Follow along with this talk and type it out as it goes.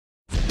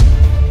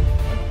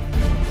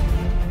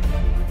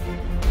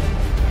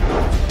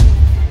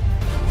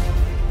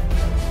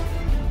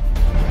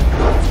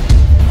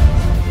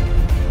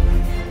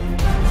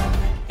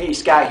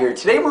Scott here.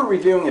 Today we're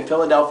reviewing a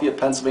Philadelphia,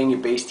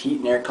 Pennsylvania-based heat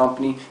and air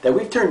company that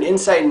we've turned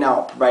inside and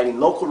out, providing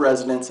local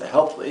residents a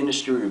helpful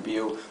industry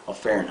review of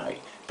Farenheit.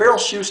 Farrel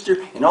Shuster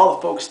and all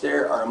the folks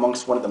there are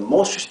amongst one of the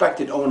most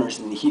respected owners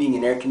in the heating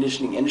and air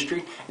conditioning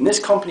industry, and this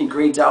company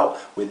grades out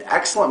with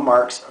excellent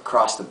marks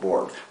across the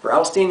board for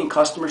outstanding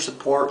customer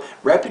support,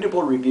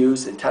 reputable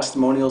reviews and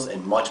testimonials,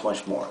 and much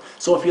more.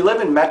 So if you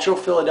live in Metro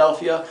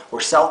Philadelphia or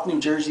South New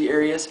Jersey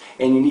areas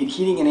and you need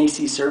heating and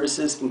AC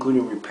services,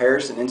 including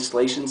repairs and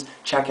installations,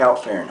 check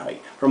out Farenheit.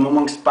 From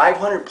amongst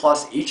 500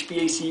 plus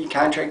HVAC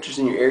contractors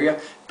in your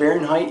area,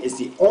 Farenheit is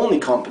the only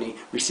company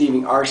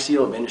receiving our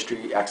seal of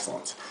industry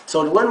excellence.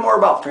 So to learn more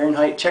about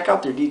Farenheit, check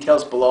out their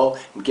details below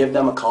and give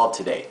them a call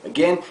today.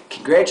 Again,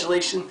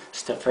 congratulations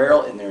to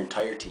Farrel and their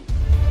entire team.